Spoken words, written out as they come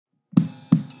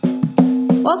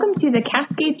Welcome to the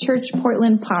Cascade Church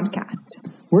Portland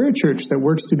podcast. We're a church that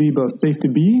works to be both safe to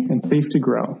be and safe to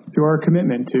grow through our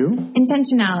commitment to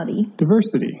intentionality,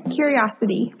 diversity,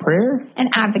 curiosity, prayer, and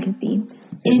advocacy.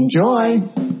 Enjoy!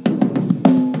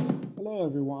 Hello,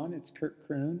 everyone. It's Kurt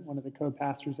Kroon, one of the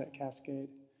co-pastors at Cascade.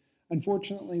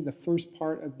 Unfortunately, the first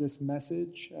part of this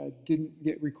message didn't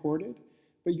get recorded,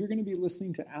 but you're going to be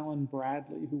listening to Alan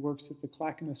Bradley, who works at the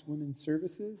Clackamas Women's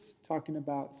Services, talking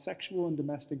about sexual and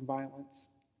domestic violence.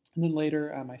 And then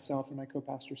later, myself and my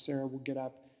co-pastor Sarah will get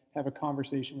up, have a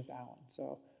conversation with Alan.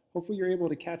 So hopefully you're able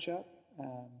to catch up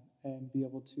and be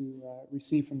able to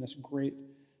receive from this great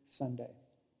Sunday.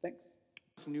 Thanks.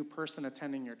 A new person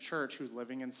attending your church who's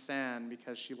living in sin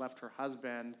because she left her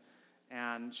husband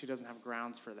and she doesn't have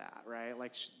grounds for that, right?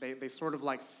 Like they sort of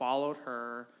like followed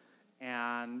her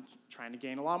and trying to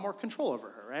gain a lot more control over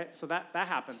her, right? So that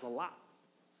happens a lot.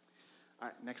 All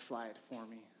right, next slide for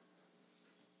me.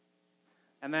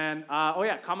 And then,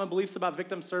 common beliefs about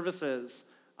victim services.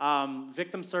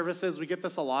 Victim services, we get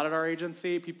this a lot at our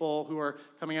agency. People who are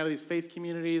coming out of these faith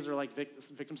communities are like,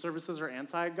 victim services are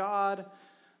anti-God.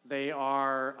 They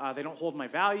don't hold my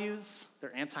values.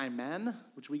 They're anti-men,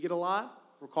 which we get a lot.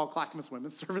 We're called Clackamas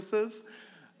Women's Services.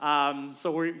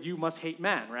 So you must hate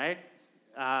men, right?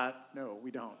 No,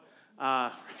 we don't.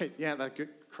 Right? Yeah, that's good.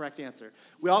 Correct answer.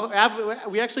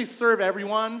 We actually serve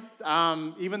everyone,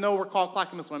 even though we're called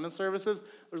Clackamas Women's Services.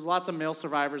 There's lots of male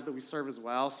survivors that we serve as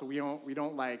well. So we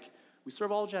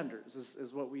serve all genders,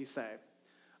 is what we say.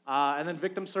 And then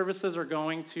victim services are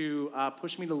going to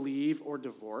push me to leave or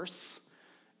divorce,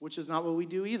 which is not what we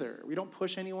do either. We don't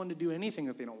push anyone to do anything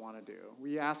that they don't want to do.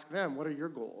 We ask them, what are your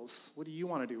goals? What do you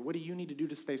want to do? What do you need to do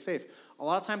to stay safe? A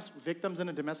lot of times, victims in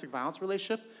a domestic violence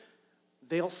relationship,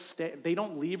 they'll stay. They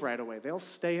don't leave right away. They'll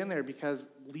stay in there because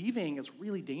leaving is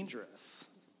really dangerous,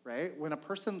 right? When a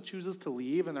person chooses to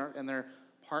leave and their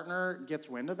partner gets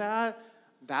wind of that,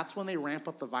 that's when they ramp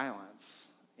up the violence.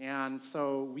 And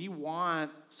so we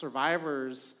want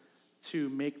survivors to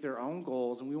make their own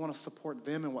goals, and we want to support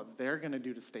them in what they're going to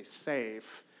do to stay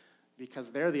safe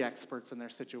because they're the experts in their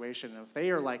situation. And if they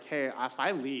are like, hey, if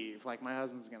I leave, like my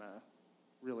husband's going to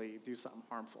really do something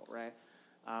harmful, right?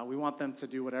 We want them to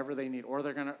do whatever they need, or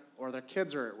their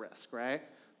kids are at risk, right?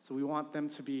 So we want them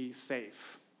to be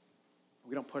safe.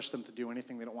 We don't push them to do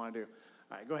anything they don't want to do.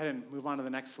 All right, go ahead and move on to the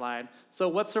next slide. So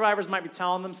what survivors might be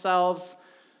telling themselves: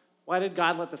 why did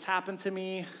God let this happen to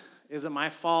me? Is it my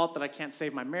fault that I can't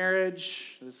save my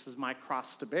marriage? This is my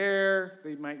cross to bear.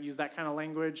 They might use that kind of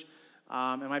language.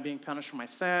 Am I being punished for my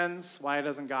sins? Why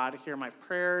doesn't God hear my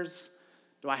prayers?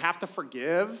 Do I have to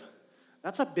forgive?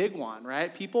 That's a big one,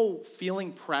 right? People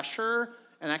feeling pressure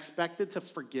and expected to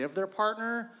forgive their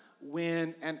partner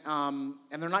and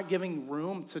they're not giving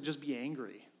room to just be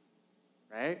angry,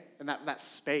 right? And that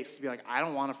space to be like, I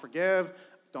don't want to forgive.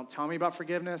 Don't tell me about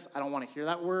forgiveness. I don't want to hear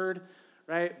that word.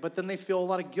 Right? But then they feel a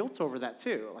lot of guilt over that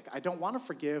too. Like, I don't want to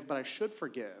forgive, but I should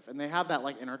forgive. And they have that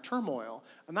like inner turmoil.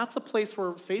 And that's a place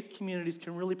where faith communities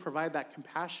can really provide that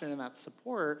compassion and that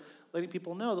support, letting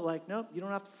people know that like, nope, you don't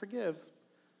have to forgive.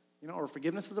 Or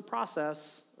forgiveness is a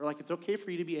process, or like it's okay for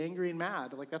you to be angry and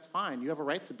mad. Like, that's fine. You have a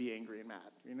right to be angry and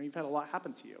mad. You've had a lot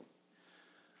happen to you.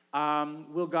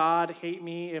 Will God hate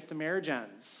me if the marriage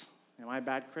ends? Am I a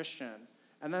bad Christian?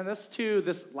 And then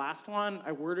this last one,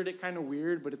 I worded it kind of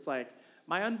weird, but it's like,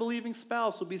 my unbelieving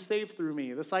spouse will be saved through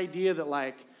me. This idea that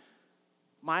like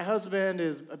my husband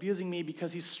is abusing me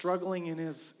because he's struggling in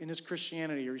his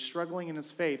Christianity, or he's struggling in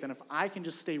his faith, and if I can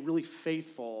just stay really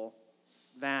faithful,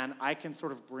 then I can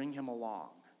sort of bring him along.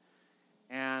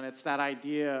 And it's that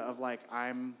idea of like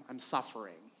I'm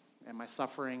suffering, and my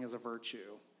suffering is a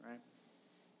virtue, right?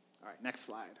 All right, next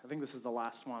slide. I think this is the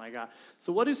last one I got.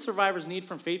 So what do survivors need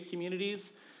from faith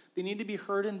communities? They need to be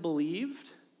heard and believed.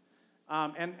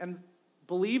 And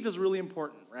believed is really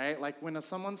important, right? Like when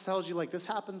someone tells you like this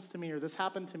happens to me or this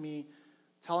happened to me,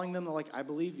 telling them that like I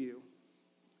believe you,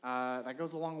 that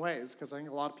goes a long ways, because I think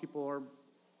a lot of people are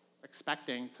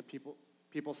expecting to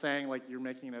people saying like you're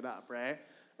making it up, right?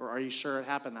 Or are you sure it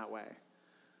happened that way?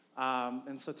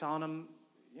 And so telling them,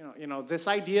 this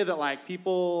idea that like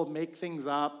people make things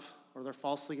up or they're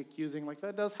falsely accusing, like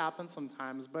that does happen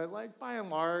sometimes, but like by and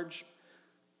large,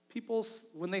 people,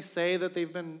 when they say that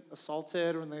they've been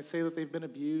assaulted or when they say that they've been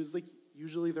abused, like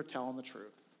usually they're telling the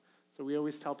truth. So we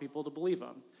always tell people to believe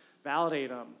them,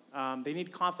 validate them. They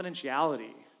need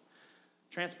confidentiality,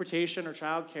 transportation or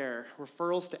childcare,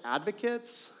 referrals to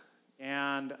advocates,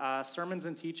 and sermons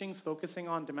and teachings focusing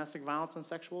on domestic violence and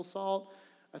sexual assault.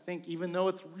 I think even though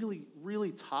it's really,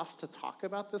 really tough to talk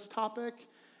about this topic,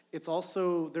 it's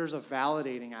also, there's a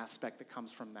validating aspect that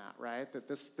comes from that, right? That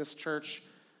this church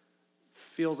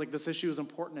feels like this issue is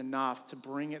important enough to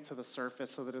bring it to the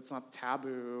surface so that it's not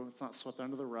taboo, it's not swept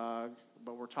under the rug,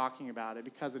 but we're talking about it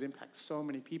because it impacts so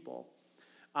many people.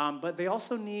 But they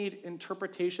also need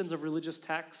interpretations of religious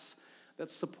texts that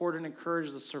support and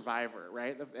encourage the survivor,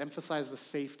 right? That emphasize the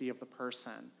safety of the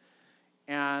person.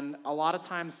 And a lot of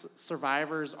times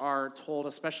survivors are told,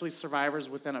 especially survivors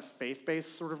within a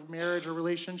faith-based sort of marriage or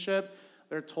relationship,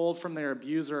 they're told from their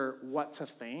abuser what to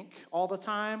think all the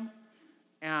time.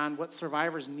 And what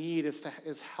survivors need is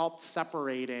help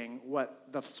separating what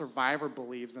the survivor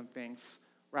believes and thinks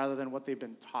rather than what they've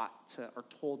been taught to or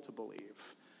told to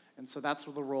believe. And so that's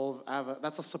the role of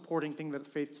that's a supporting thing that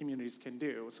faith communities can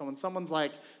do. So when someone's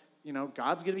like,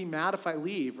 God's going to be mad if I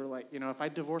leave, or like, if I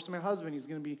divorce my husband, he's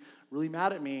going to be really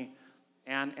mad at me.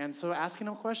 And so asking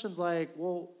them questions like,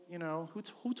 well,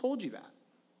 who told you that,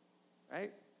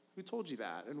 right? Who told you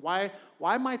that? And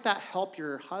why might that help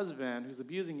your husband who's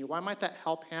abusing you? Why might that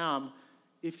help him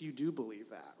if you do believe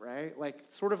that, right? Like,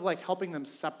 sort of like helping them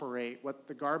separate what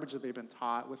the garbage that they've been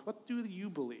taught with what do you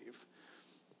believe?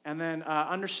 And then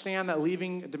understand that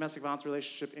leaving a domestic violence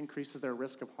relationship increases their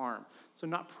risk of harm. So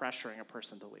not pressuring a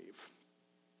person to leave,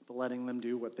 but letting them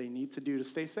do what they need to do to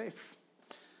stay safe.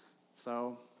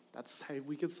 So that's how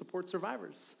we could support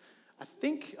survivors. I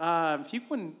think if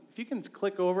you can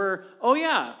click over. Oh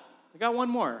yeah, I got one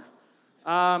more.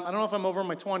 I don't know if I'm over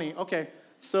my 20. Okay,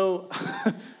 so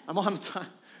I'm on time.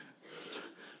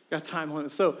 Got time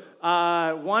limit. So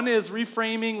one is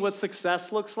reframing what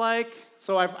success looks like.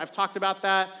 So I've talked about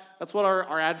that. That's what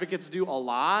our advocates do a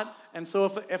lot. And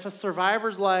so if a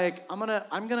survivor's like, I'm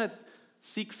gonna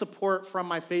seek support from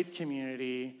my faith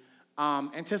community,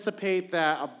 anticipate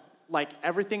that like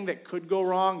everything that could go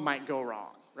wrong might go wrong,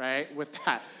 right? With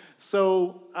that.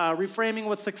 So reframing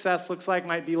what success looks like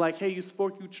might be like, hey, you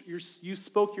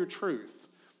spoke your truth.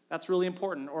 That's really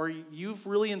important. Or you've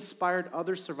really inspired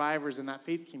other survivors in that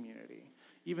faith community.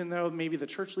 Even though maybe the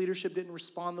church leadership didn't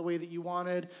respond the way that you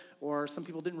wanted, or some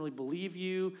people didn't really believe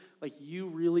you, like you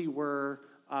really were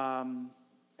an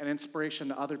inspiration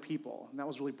to other people. And that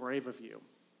was really brave of you.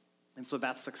 And so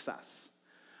that's success.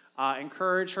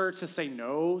 Encourage her to say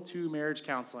no to marriage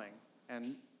counseling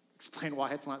and explain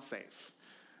why it's not safe.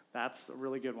 That's a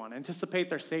really good one. Anticipate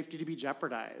their safety to be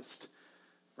jeopardized,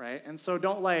 right? And so you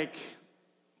don't want to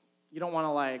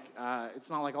it's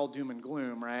not like all doom and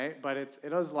gloom, right? But it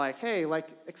is like, hey, like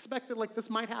expect that like this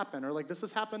might happen, or like this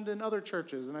has happened in other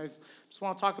churches. And I just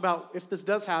want to talk about if this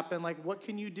does happen, like what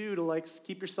can you do to like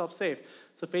keep yourself safe?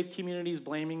 So faith communities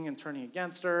blaming and turning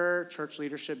against her, church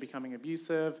leadership becoming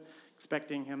abusive,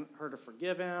 expecting her to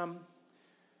forgive him.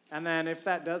 And then if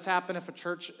that does happen, if a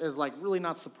church is like really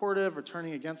not supportive or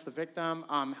turning against the victim,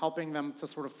 helping them to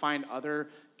sort of find other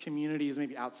communities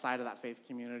maybe outside of that faith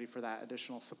community for that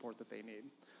additional support that they need.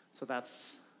 So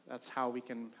that's how we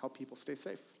can help people stay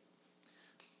safe.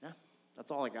 Yeah,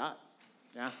 that's all I got.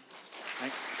 Yeah,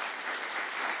 thanks.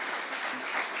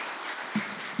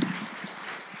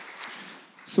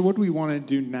 So what we want to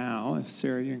do now, if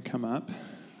Sarah, you can come up,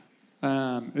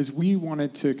 is we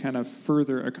wanted to kind of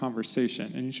further a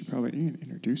conversation, and you can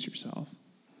introduce yourself.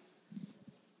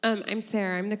 I'm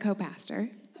Sarah. I'm the co-pastor.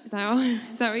 Is that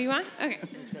what you want? Okay.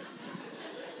 This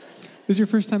is your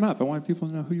first time up. I wanted people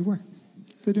to know who you were,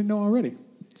 if they didn't know already.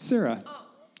 Sarah. Oh.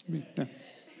 Yeah.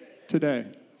 Today.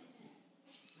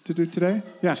 To do today?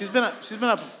 Yeah. She's been up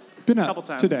a couple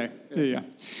times. Today. Yeah.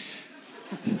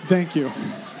 Thank you.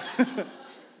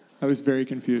 I was very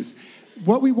confused.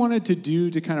 What we wanted to do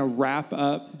to kind of wrap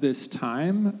up this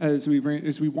time is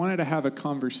we wanted to have a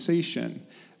conversation.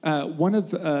 One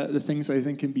of the things I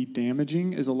think can be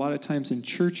damaging is a lot of times in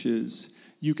churches,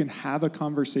 you can have a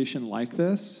conversation like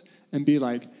this and be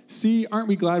like, see, aren't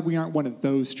we glad we aren't one of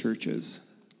those churches?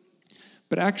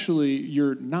 But actually,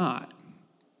 you're not.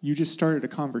 You just started a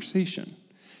conversation.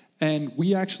 And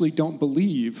we actually don't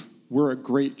believe we're a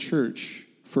great church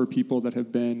for people that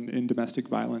have been in domestic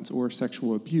violence or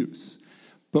sexual abuse.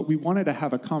 But we wanted to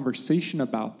have a conversation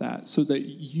about that so that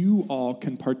you all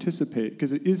can participate.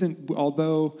 Because it isn't,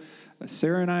 although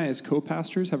Sarah and I as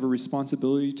co-pastors have a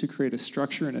responsibility to create a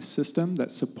structure and a system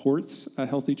that supports a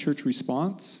healthy church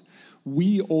response,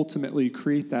 we ultimately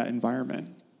create that environment.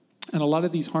 And a lot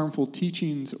of these harmful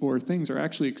teachings or things are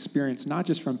actually experienced not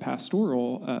just from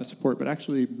pastoral support, but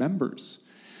actually members.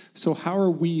 So how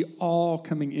are we all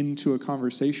coming into a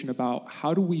conversation about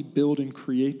how do we build and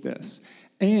create this?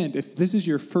 And if this is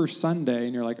your first Sunday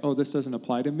and you're like, oh, this doesn't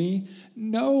apply to me,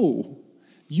 no.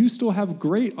 You still have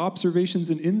great observations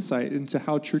and insight into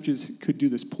how churches could do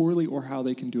this poorly or how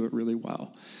they can do it really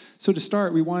well. So to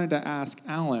start, we wanted to ask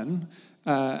Alan,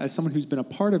 as someone who's been a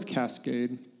part of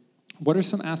Cascade, What are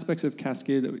some aspects of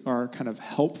Cascade that are kind of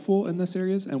helpful in this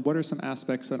areas, and what are some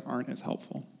aspects that aren't as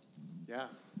helpful? Yeah.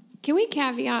 Can we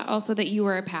caveat also that you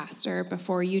were a pastor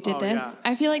before you did this? Yeah.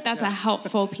 I feel like that's a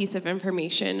helpful piece of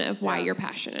information of why Yeah. you're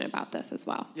passionate about this as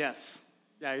well. Yes.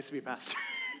 Yeah, I used to be a pastor.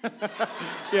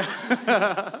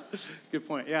 Yeah. Good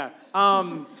point. Yeah.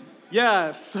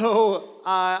 So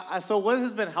what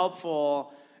has been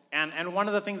helpful, and one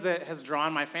of the things that has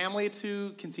drawn my family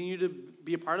to continue to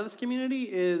be a part of this community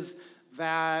is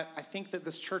that I think that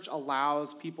this church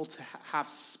allows people to have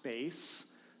space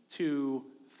to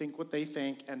think what they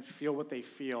think and feel what they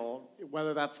feel,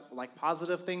 whether that's like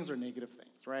positive things or negative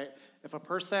things, right? If a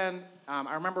person,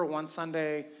 I remember one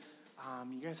Sunday,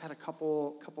 you guys had a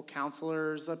couple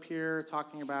counselors up here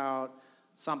talking about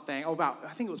something,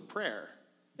 I think it was prayer.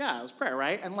 Yeah, it was prayer,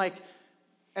 right? And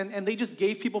and they just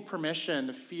gave people permission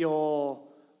to feel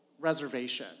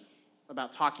reservation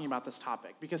about talking about this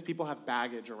topic because people have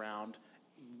baggage around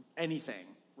anything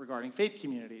regarding faith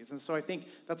communities. And so I think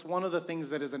that's one of the things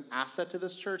that is an asset to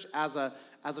this church as a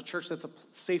church that's a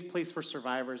safe place for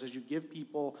survivors, is you give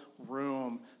people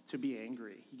room to be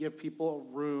angry. You give people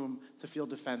room to feel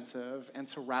defensive and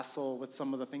to wrestle with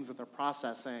some of the things that they're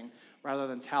processing rather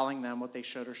than telling them what they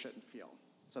should or shouldn't feel.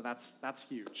 So that's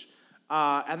huge.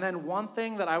 And then one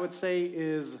thing that I would say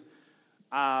is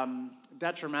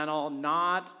detrimental,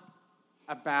 not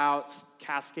about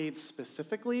Cascade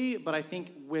specifically, but I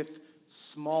think with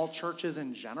small churches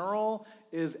in general,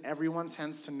 is everyone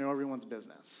tends to know everyone's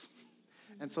business.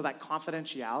 And so that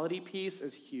confidentiality piece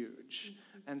is huge.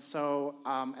 And so,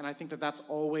 and I think that that's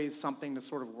always something to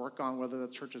sort of work on, whether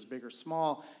the church is big or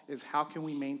small, is how can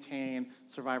we maintain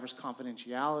survivors'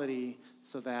 confidentiality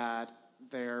so that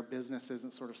their business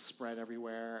isn't sort of spread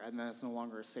everywhere and then it's no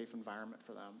longer a safe environment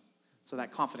for them. So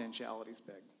that confidentiality is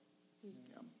big.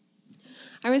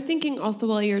 I was thinking also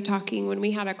while you were talking, when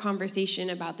we had a conversation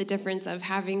about the difference of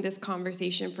having this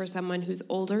conversation for someone who's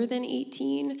older than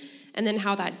 18, and then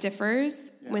how that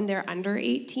differs when they're under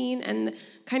 18, and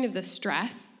kind of the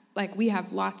stress. Like, we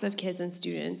have lots of kids and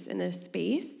students in this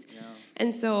space. Yeah.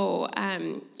 And so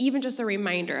even just a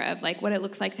reminder of like what it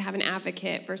looks like to have an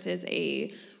advocate versus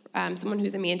a someone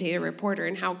who's a mandated reporter,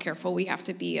 and how careful we have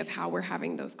to be of how we're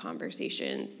having those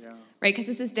conversations, right? Because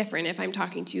this is different if I'm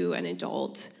talking to an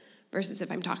adult versus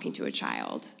if I'm talking to a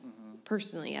child.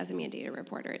 Personally, as a mandated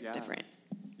reporter, it's different.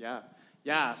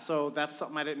 Yeah, so that's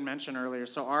something I didn't mention earlier.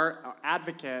 So our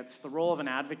advocates, the role of an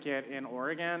advocate in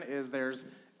Oregon is there's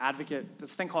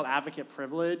this thing called advocate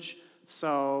privilege,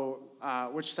 so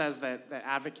which says that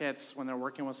advocates, when they're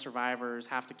working with survivors,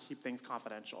 have to keep things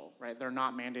confidential, right? They're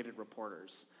not mandated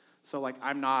reporters. So like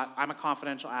I'm a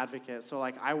confidential advocate. So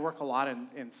like I work a lot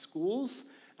in schools,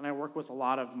 and I work with a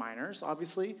lot of minors,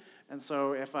 obviously. And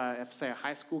so if say a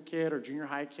high school kid or junior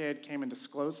high kid came and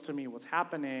disclosed to me what's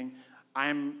happening,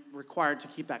 I'm required to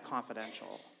keep that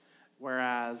confidential.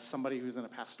 Whereas somebody who's in a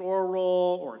pastoral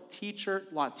role or a teacher,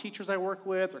 a lot of teachers I work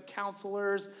with or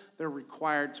counselors, they're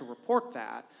required to report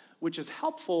that, which is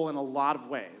helpful in a lot of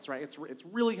ways, right? It's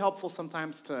really helpful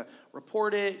sometimes to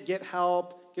report it, get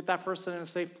help, get that person in a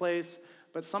safe place.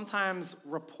 But sometimes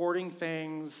reporting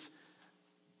things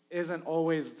isn't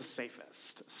always the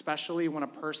safest, especially when a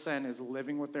person is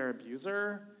living with their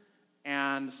abuser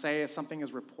and say something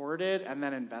is reported and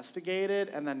then investigated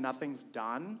and then nothing's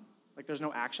done, like there's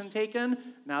no action taken.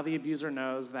 Now the abuser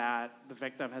knows that the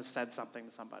victim has said something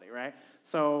to somebody, right?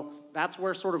 So that's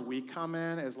where sort of we come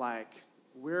in, is like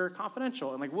we're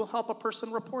confidential and like we'll help a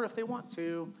person report if they want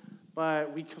to,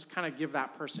 but we just kind of give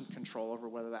that person control over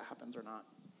whether that happens or not.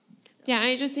 Yeah, and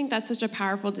I just think that's such a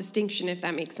powerful distinction, if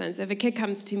that makes sense. If a kid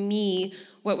comes to me,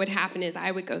 what would happen is I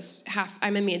would go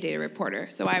I'm a mandated reporter,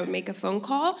 so I would make a phone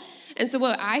call. And so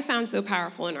what I found so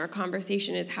powerful in our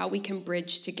conversation is how we can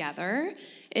bridge together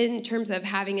in terms of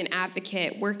having an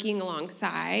advocate working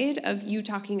alongside of you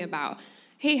talking about,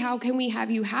 hey, how can we have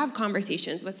you have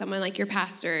conversations with someone like your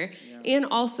pastor? Yeah. And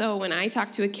also, when I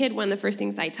talk to a kid, one of the first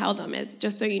things I tell them is,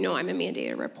 just so you know, I'm a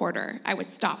mandated reporter. I would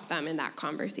stop them in that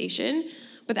conversation.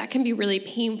 But that can be really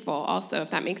painful also,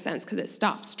 if that makes sense, because it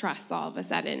stops trust all of a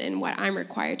sudden in what I'm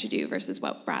required to do versus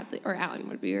what Bradley or Alan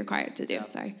would be required to do. Yeah.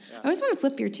 Sorry. Yeah. I always want to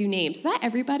flip your two names. Is that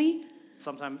everybody?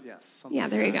 Sometimes, yes. Sometimes, yeah,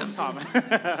 there you go. It's common.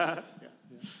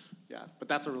 Yeah, but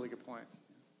that's a really good point.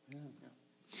 Yeah.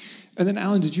 And then,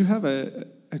 Alan, did you have a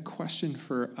question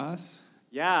for us?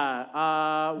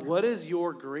 Yeah. What is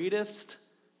your greatest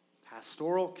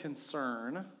pastoral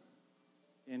concern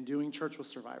in doing church with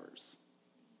survivors?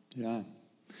 Yeah.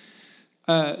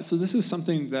 So this is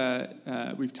something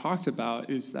that we've talked about,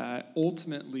 is that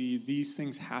ultimately these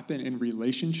things happen in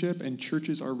relationship, and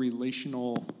churches are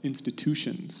relational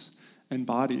institutions. and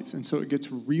bodies. And so it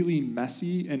gets really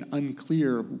messy and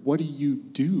unclear. What do you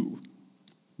do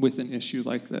with an issue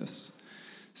like this?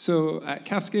 So at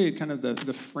Cascade, kind of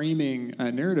the framing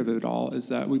narrative of it all is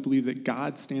that we believe that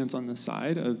God stands on the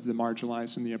side of the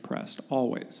marginalized and the oppressed,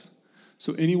 always.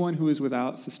 So anyone who is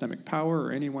without systemic power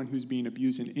or anyone who's being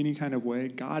abused in any kind of way,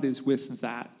 God is with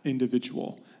that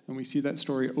individual. And we see that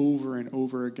story over and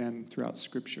over again throughout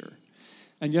Scripture.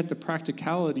 And yet the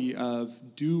practicality of,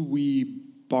 do we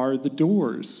bar the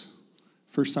doors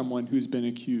for someone who's been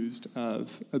accused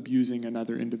of abusing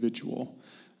another individual?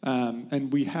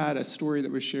 And we had a story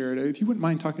that was shared. If you wouldn't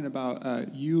mind talking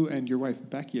about you and your wife,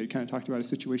 Becky, had kind of talked about a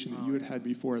situation that you had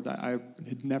before that I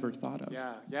had never thought of.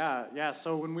 Yeah.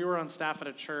 So when we were on staff at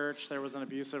a church, there was an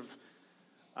abuser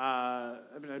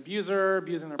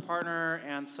abusing their partner,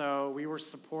 and so we were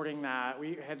supporting that.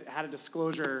 We had a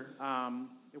disclosure.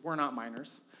 We're not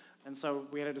minors. And so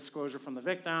we had a disclosure from the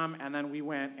victim, and then we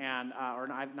went and,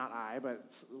 not I, but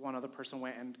one other person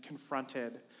went and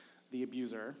confronted the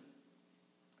abuser.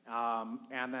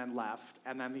 And then left,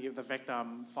 and then the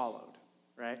victim followed,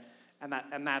 right? And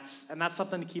that's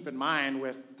something to keep in mind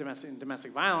with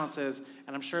domestic violence is,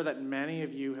 and I'm sure that many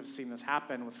of you have seen this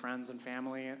happen with friends and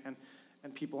family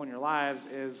and people in your lives,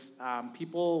 is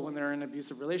people, when they're in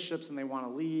abusive relationships and they want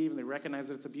to leave and they recognize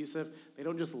that it's abusive, they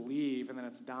don't just leave and then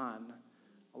it's done.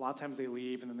 A lot of times they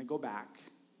leave and then they go back,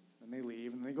 and they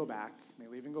leave and they go back, and they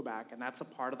leave and go back, and that's a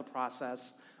part of the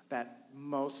process that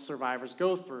most survivors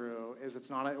go through. Is it's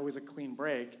not always a clean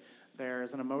break.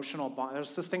 There's an emotional bond.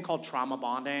 There's this thing called trauma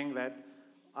bonding that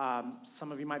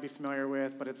some of you might be familiar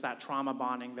with, but it's that trauma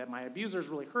bonding that my abuser is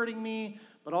really hurting me,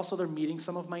 but also they're meeting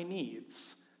some of my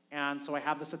needs. And so I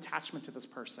have this attachment to this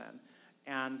person.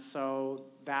 And so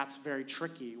that's very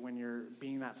tricky when you're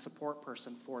being that support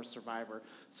person for a survivor.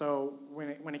 So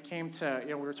when it came to,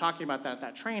 we were talking about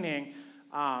that training,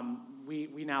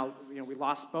 we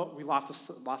lost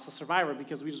the survivor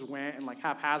because we just went and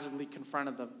haphazardly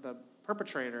confronted the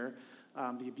perpetrator,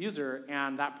 the abuser,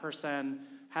 and that person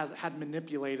had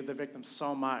manipulated the victim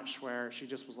so much where she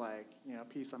just was like,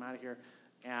 peace, I'm out of here,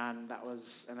 and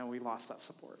then we lost that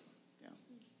support. Yeah.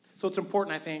 So it's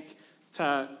important, I think,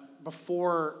 to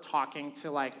before talking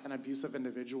to an abusive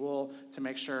individual to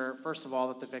make sure, first of all,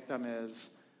 that the victim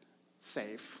is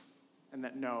safe and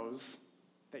that knows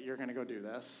that you're going to go do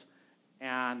this.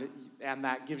 And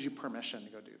that gives you permission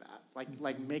to go do that.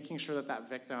 Like making sure that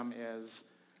victim is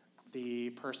the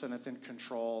person that's in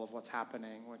control of what's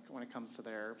happening when it comes to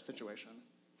their situation.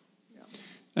 Yeah.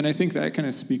 And I think that kind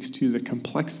of speaks to the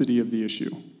complexity of the issue.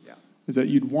 Yeah. Is that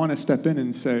you'd want to step in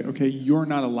and say, okay, you're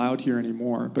not allowed here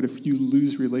anymore. But if you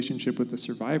lose relationship with the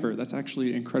survivor, that's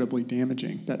actually incredibly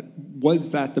damaging.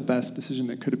 Was that the best decision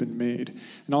that could have been made?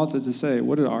 And all to say,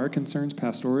 what are our concerns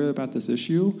pastorally about this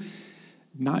issue?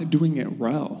 Not doing it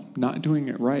well, not doing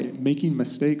it right, making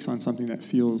mistakes on something that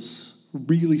feels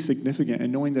really significant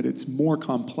and knowing that it's more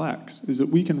complex, is that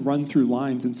we can run through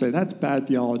lines and say, that's bad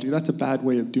theology, that's a bad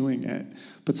way of doing it.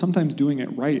 But sometimes doing it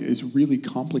right is really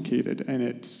complicated and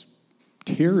it's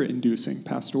terror-inducing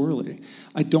pastorally.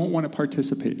 I don't want to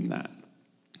participate in that.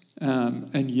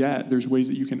 And yet there's ways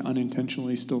that you can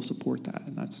unintentionally still support that,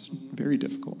 and that's very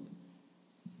difficult.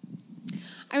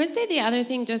 I would say the other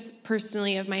thing, just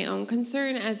personally of my own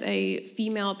concern as a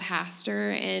female pastor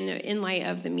and in light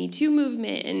of the Me Too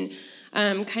movement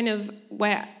and kind of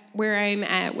where I'm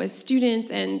at with students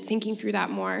and thinking through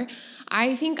that more,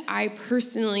 I think I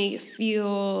personally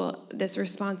feel this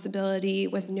responsibility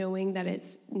with knowing that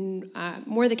it's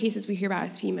more the cases we hear about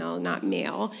as female, not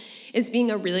male, is being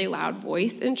a really loud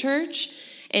voice in church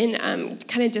and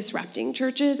kind of disrupting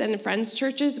churches and friends'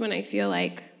 churches when I feel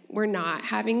like we're not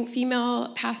having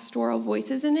female pastoral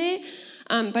voices in it.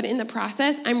 But in the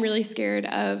process, I'm really scared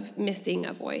of missing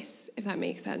a voice, if that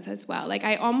makes sense as well.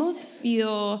 I almost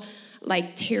feel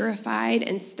terrified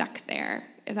and stuck there,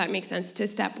 if that makes sense, to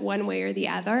step one way or the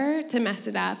other, to mess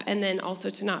it up, and then also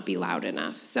to not be loud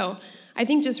enough. So I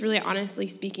think just really honestly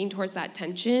speaking towards that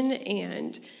tension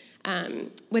and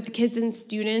with kids and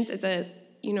students,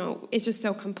 it's just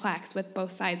so complex with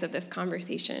both sides of this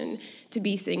conversation to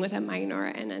be sitting with a minor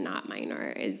and a not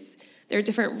minor. There are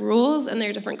different rules and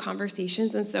there are different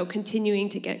conversations, and so continuing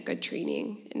to get good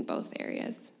training in both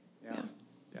areas. Yeah.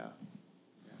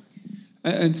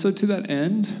 And so to that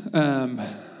end,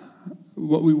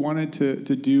 what we wanted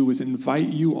to do was invite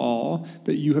you all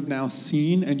that you have now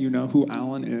seen and you know who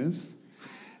Alan is,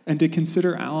 and to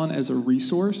consider Alan as a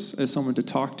resource, as someone to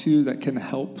talk to that can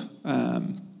help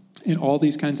in all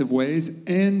these kinds of ways,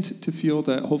 and to feel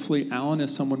that hopefully Alan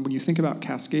is someone, when you think about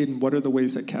Cascade and what are the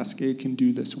ways that Cascade can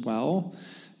do this well,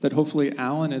 that hopefully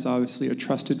Alan is obviously a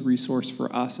trusted resource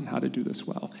for us in how to do this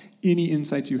well. Any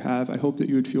insights you have, I hope that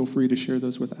you would feel free to share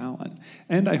those with Alan.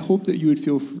 And I hope that you would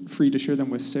feel free to share them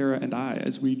with Sarah and I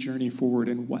as we journey forward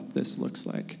in what this looks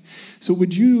like. So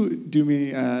would you do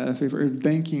me a favor of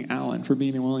thanking Alan for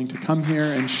being willing to come here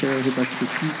and share his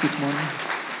expertise this morning?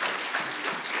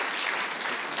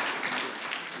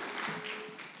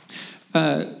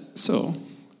 So,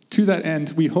 to that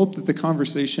end, we hope that the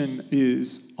conversation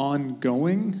is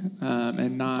ongoing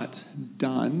and not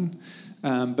done.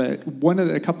 But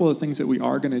a couple of things that we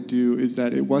are going to do is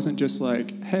that it wasn't just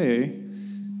like, hey,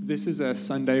 this is a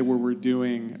Sunday where we're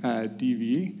doing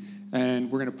DV, and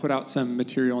we're going to put out some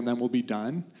material and then we'll be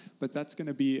done. But that's going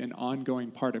to be an ongoing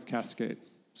part of Cascade.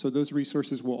 So those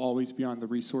resources will always be on the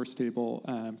resource table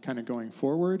kind of going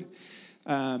forward.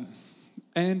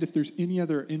 And if there's any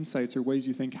other insights or ways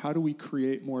you think, how do we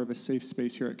create more of a safe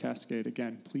space here at Cascade,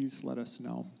 again, please let us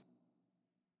know.